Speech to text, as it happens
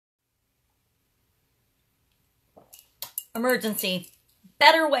Emergency.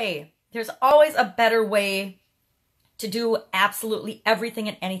 Better way. There's always a better way to do absolutely everything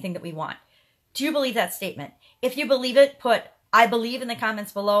and anything that we want. Do you believe that statement? If you believe it, put I believe in the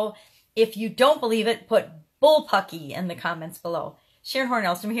comments below. If you don't believe it, put bullpucky in the comments below. Sharon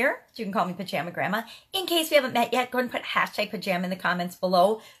Horne-Ellstrom here. You can call me Pajama Grandma. In case we haven't met yet, go ahead and put hashtag pajama in the comments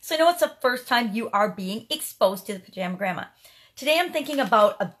below so I know it's the first time you are being exposed to the Pajama Grandma. Today I'm thinking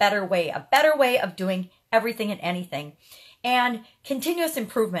about a better way of doing everything and anything. And continuous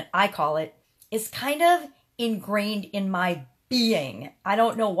improvement, I call it, is kind of ingrained in my being. I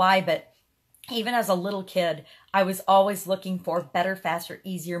don't know why, but even as a little kid, I was always looking for better, faster,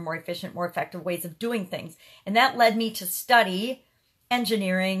 easier, more efficient, more effective ways of doing things. And that led me to study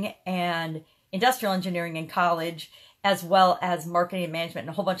engineering and industrial engineering in college, as well as marketing and management and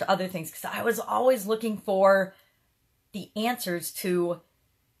a whole bunch of other things, because I was always looking for the answers to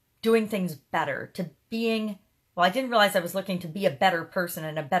doing things better, to being, well, I didn't realize I was looking to be a better person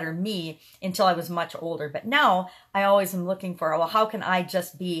and a better me until I was much older. But now I always am looking for, well, how can I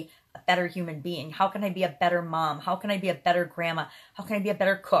just be a better human being? How can I be a better mom? How can I be a better grandma? How can I be a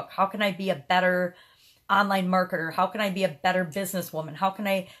better cook? How can I be a better online marketer? How can I be a better businesswoman? How can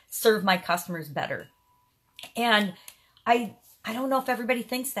I serve my customers better? And I don't know if everybody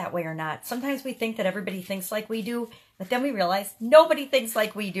thinks that way or not. Sometimes we think that everybody thinks like we do, but then we realize nobody thinks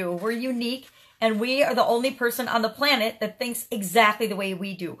like we do. We're unique, and we are the only person on the planet that thinks exactly the way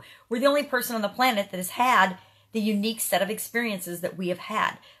we do. We're the only person on the planet that has had the unique set of experiences that we have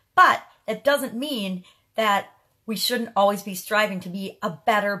had. But that doesn't mean that we shouldn't always be striving to be a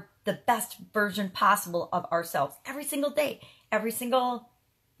better, the best version possible of ourselves every single day, every single,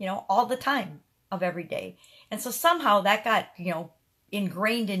 all the time of every day. And so somehow that got,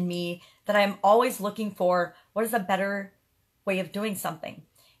 ingrained in me that I'm always looking for what is a better way of doing something.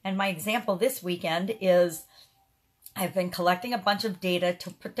 And my example this weekend is I've been collecting a bunch of data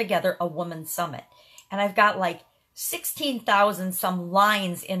to put together a women's summit. And I've got like 16,000 some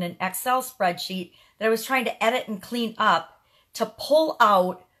lines in an Excel spreadsheet that I was trying to edit and clean up to pull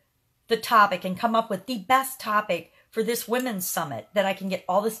out the topic and come up with the best topic for this women's summit that I can get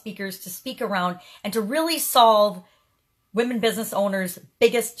all the speakers to speak around and to really solve women business owners'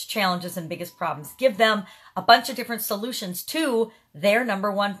 biggest challenges and biggest problems. Give them a bunch of different solutions to their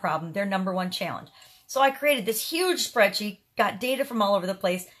number one problem, their number one challenge. So I created this huge spreadsheet, got data from all over the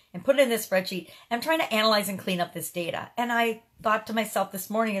place, and put it in this spreadsheet. And I'm trying to analyze and clean up this data. And I thought to myself this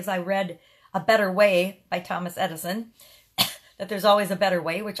morning as I read A Better Way by Thomas Edison, that there's always a better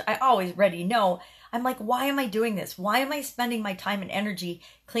way, which I always already know. I'm like, why am I doing this? Why am I spending my time and energy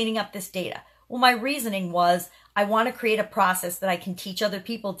cleaning up this data? Well, my reasoning was I want to create a process that I can teach other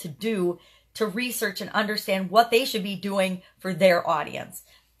people to do, to research and understand what they should be doing for their audience.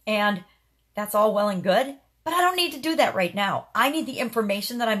 And that's all well and good, but I don't need to do that right now. I need the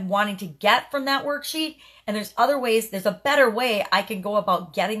information that I'm wanting to get from that worksheet. And there's other ways, there's a better way I can go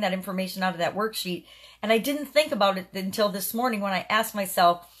about getting that information out of that worksheet. And I didn't think about it until this morning when I asked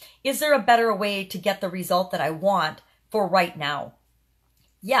myself, is there a better way to get the result that I want for right now?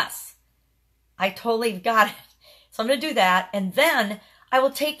 Yes, I totally got it. So I'm going to do that. And then I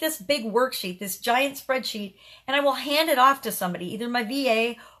will take this big worksheet, this giant spreadsheet, and I will hand it off to somebody, either my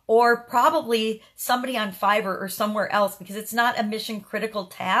VA or probably somebody on Fiverr or somewhere else, because it's not a mission critical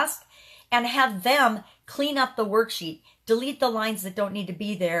task, and have them clean up the worksheet, delete the lines that don't need to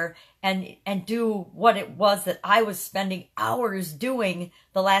be there, and do what it was that I was spending hours doing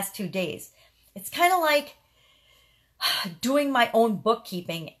the last 2 days. It's kind of like doing my own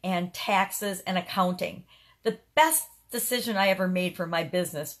bookkeeping and taxes and accounting. The best decision I ever made for my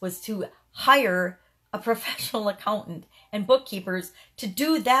business was to hire a professional accountant and bookkeepers to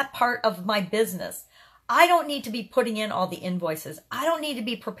do that part of my business. I don't need to be putting in all the invoices. I don't need to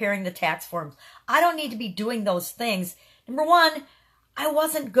be preparing the tax forms. I don't need to be doing those things. Number one, I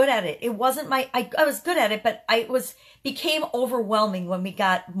wasn't good at it. It wasn't I was good at it, but became overwhelming when we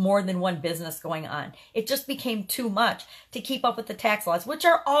got more than one business going on. It just became too much to keep up with the tax laws, which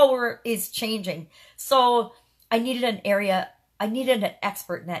are always changing. So I needed an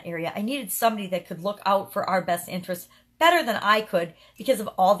expert in that area. I needed somebody that could look out for our best interests better than I could because of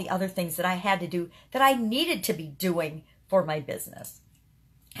all the other things that I had to do that I needed to be doing for my business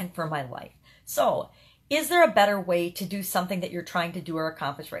and for my life. So is there a better way to do something that you're trying to do or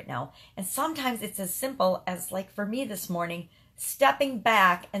accomplish right now? And sometimes it's as simple as, like for me this morning, stepping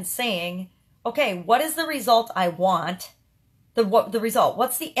back and saying, okay, what is the result I want? The result,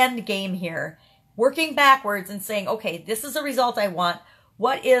 what's the end game here? Working backwards and saying, okay, this is the result I want.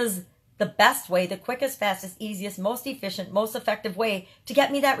 What is the best way, the quickest, fastest, easiest, most efficient, most effective way to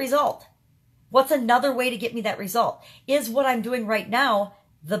get me that result? What's another way to get me that result? Is what I'm doing right now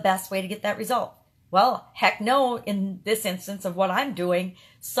the best way to get that result? Well, heck no, in this instance of what I'm doing.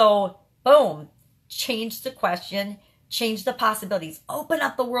 So boom, change the question, change the possibilities, open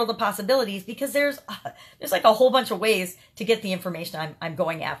up the world of possibilities, because there's like a whole bunch of ways to get the information I'm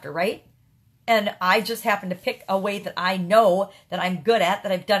going after, right? And I just happen to pick a way that I know that I'm good at,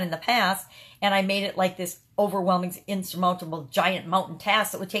 that I've done in the past, and I made it like this overwhelming, insurmountable, giant mountain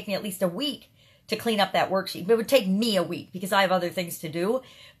task that would take me at least a week to clean up that worksheet. It would take me a week because I have other things to do,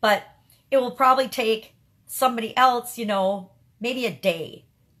 but it will probably take somebody else, maybe a day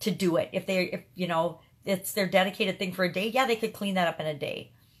to do it. If it's their dedicated thing for a day, yeah, they could clean that up in a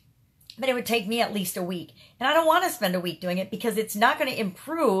day. But it would take me at least a week. And I don't want to spend a week doing it because it's not going to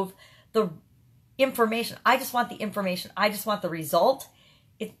improve the information. I just want the information. I just want the result.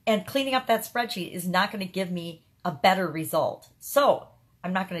 And cleaning up that spreadsheet is not going to give me a better result. So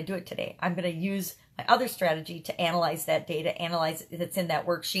I'm not going to do it today. I'm going to use my other strategy to analyze that data, analyze that's in that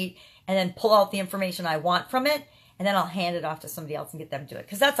worksheet, and then pull out the information I want from it, and then I'll hand it off to somebody else and get them to do it.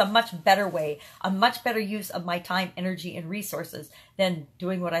 Because that's a much better way, a much better use of my time, energy, and resources than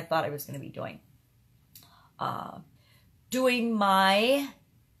doing what I thought I was going to be doing. Doing my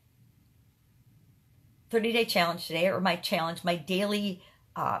 30-day challenge today, or my challenge, my daily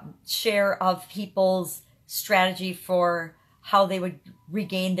share of people's strategy for how they would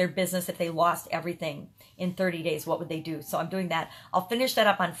regain their business if they lost everything in 30 days. What would they do? So I'm doing that. I'll finish that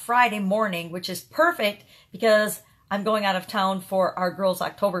up on Friday morning, which is perfect because I'm going out of town for our girls'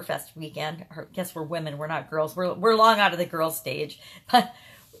 Oktoberfest weekend. I guess we're women, we're not girls. We're long out of the girls stage, but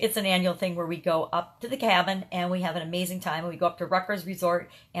it's an annual thing where we go up to the cabin and we have an amazing time. We go up to Rutgers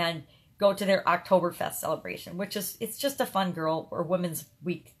Resort and go to their Oktoberfest celebration, which is, it's just a fun girl or women's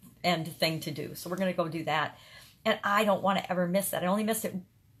weekend thing to do. So we're going to go do that. And I don't want to ever miss that. I only missed it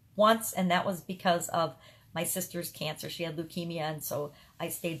once, and that was because of my sister's cancer. She had leukemia, and so I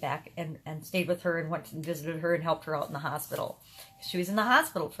stayed back and stayed with her and went and visited her and helped her out in the hospital. She was in the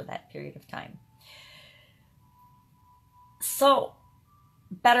hospital for that period of time. So,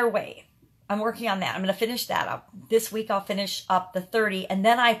 better way. I'm working on that. I'm going to finish that up. This week I'll finish up the 30, and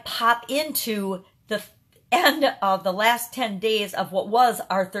then I pop into the end of the last 10 days of what was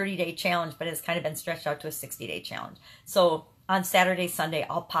our 30-day challenge, but it's kind of been stretched out to a 60-day challenge. So on Saturday, Sunday,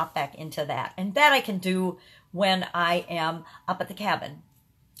 I'll pop back into that. And that I can do when I am up at the cabin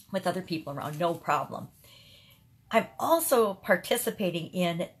with other people around, no problem. I'm also participating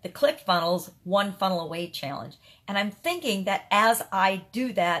in the ClickFunnels One Funnel Away Challenge. And I'm thinking that as I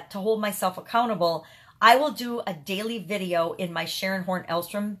do that, to hold myself accountable, I will do a daily video in my Sharon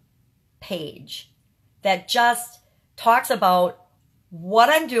Horne-Ellstrom page that just talks about what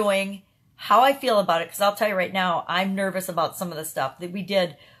I'm doing, how I feel about it. Because I'll tell you right now, I'm nervous about some of the stuff that we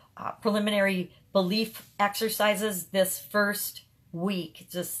did. Preliminary belief exercises this first week,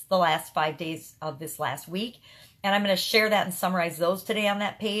 just the last 5 days of this last week. And I'm going to share that and summarize those today on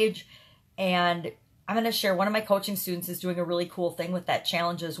that page. And I'm going to share, one of my coaching students is doing a really cool thing with that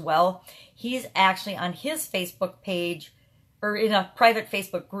challenge as well. He's actually on his Facebook page, or in a private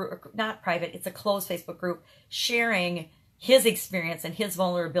Facebook group, not private, it's a closed Facebook group, sharing his experience and his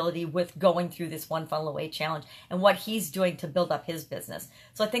vulnerability with going through this One Funnel Away challenge and what he's doing to build up his business.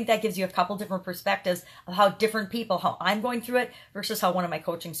 So I think that gives you a couple different perspectives of how different people, how I'm going through it versus how one of my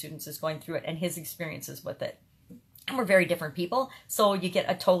coaching students is going through it and his experiences with it. And we're very different people, so you get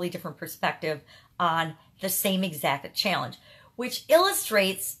a totally different perspective on the same exact challenge, which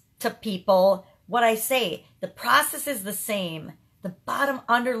illustrates to people what I say. The process is the same. The bottom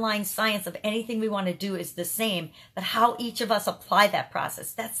underlying science of anything we want to do is the same, but how each of us apply that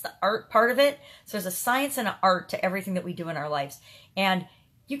process, that's the art part of it. So there's a science and an art to everything that we do in our lives. And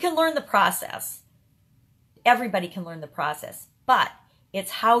you can learn the process. Everybody can learn the process, but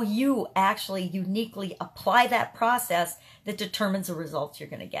it's how you actually uniquely apply that process that determines the results you're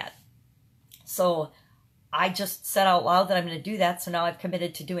going to get. So I just said out loud that I'm going to do that. So now I've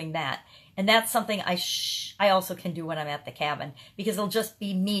committed to doing that. And that's something I also can do when I'm at the cabin, because it'll just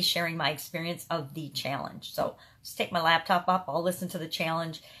be me sharing my experience of the challenge. So just take my laptop up, I'll listen to the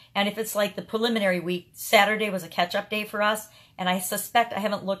challenge. And if it's like the preliminary week, Saturday was a catch-up day for us. And I suspect, I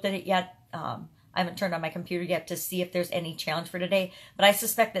haven't looked at it yet, I haven't turned on my computer yet to see if there's any challenge for today. But I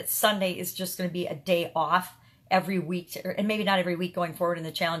suspect that Sunday is just going to be a day off every week, and maybe not every week going forward in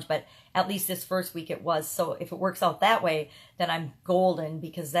the challenge, but at least this first week it was. So if it works out that way, then I'm golden,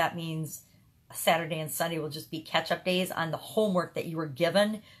 because that means Saturday and Sunday will just be catch-up days on the homework that you were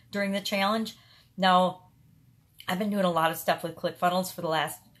given during the challenge. Now, I've been doing a lot of stuff with ClickFunnels for the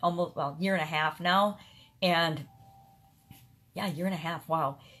last year and a half now. And yeah, year and a half,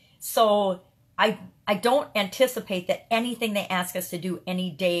 wow. So I don't anticipate that anything they ask us to do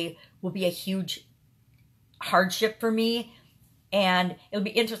any day will be a huge hardship for me. And it'll be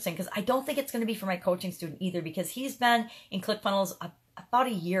interesting because I don't think it's going to be for my coaching student either, because he's been in ClickFunnels about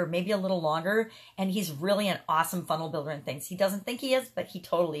a year, maybe a little longer, and he's really an awesome funnel builder and things. He doesn't think he is, but he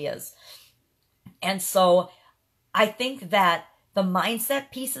totally is. And so I think that the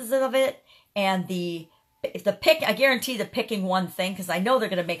mindset pieces of it and the pick, I guarantee the picking one thing, because I know they're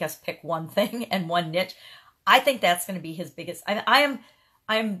going to make us pick one thing and one niche. I think that's going to be his biggest.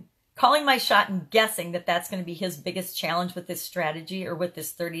 I'm calling my shot and guessing that that's going to be his biggest challenge with this strategy, or with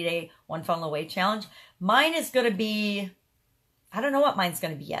this 30-day one funnel away challenge. Mine is going to be, I don't know what mine's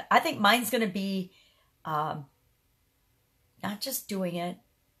going to be yet. I think mine's going to be not just doing it.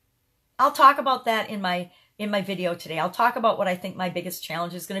 I'll talk about that in my video today. I'll talk about what I think my biggest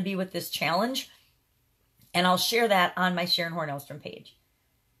challenge is going to be with this challenge, and I'll share that on my Sharon Horne-Ellstrom page.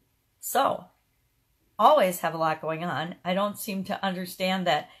 So, always have a lot going on. I don't seem to understand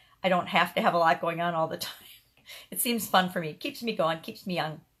that I don't have to have a lot going on all the time. It seems fun for me. It keeps me going, keeps me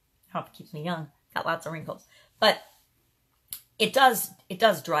young. I hope it keeps me young. Got lots of wrinkles. But it does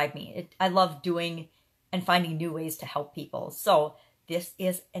drive me. I love doing and finding new ways to help people. So this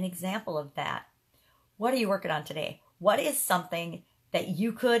is an example of that. What are you working on today? What is something that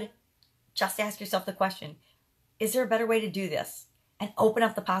you could just ask yourself the question, is there a better way to do this? And open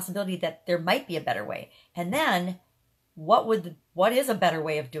up the possibility that there might be a better way. And then what is a better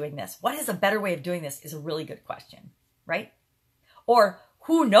way of doing this? What is a better way of doing this is a really good question, right? Or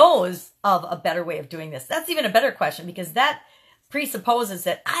who knows of a better way of doing this? That's even a better question, because that presupposes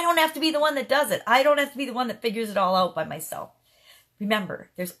that I don't have to be the one that does it. I don't have to be the one that figures it all out by myself. Remember,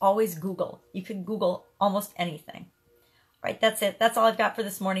 there's always Google. You can Google almost anything. All right, that's it. That's all I've got for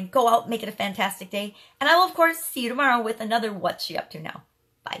this morning. Go out, make it a fantastic day. And I will, of course, see you tomorrow with another What's She Up To Now.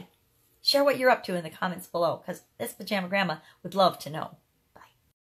 Bye. Share what you're up to in the comments below, because this pajama grandma would love to know.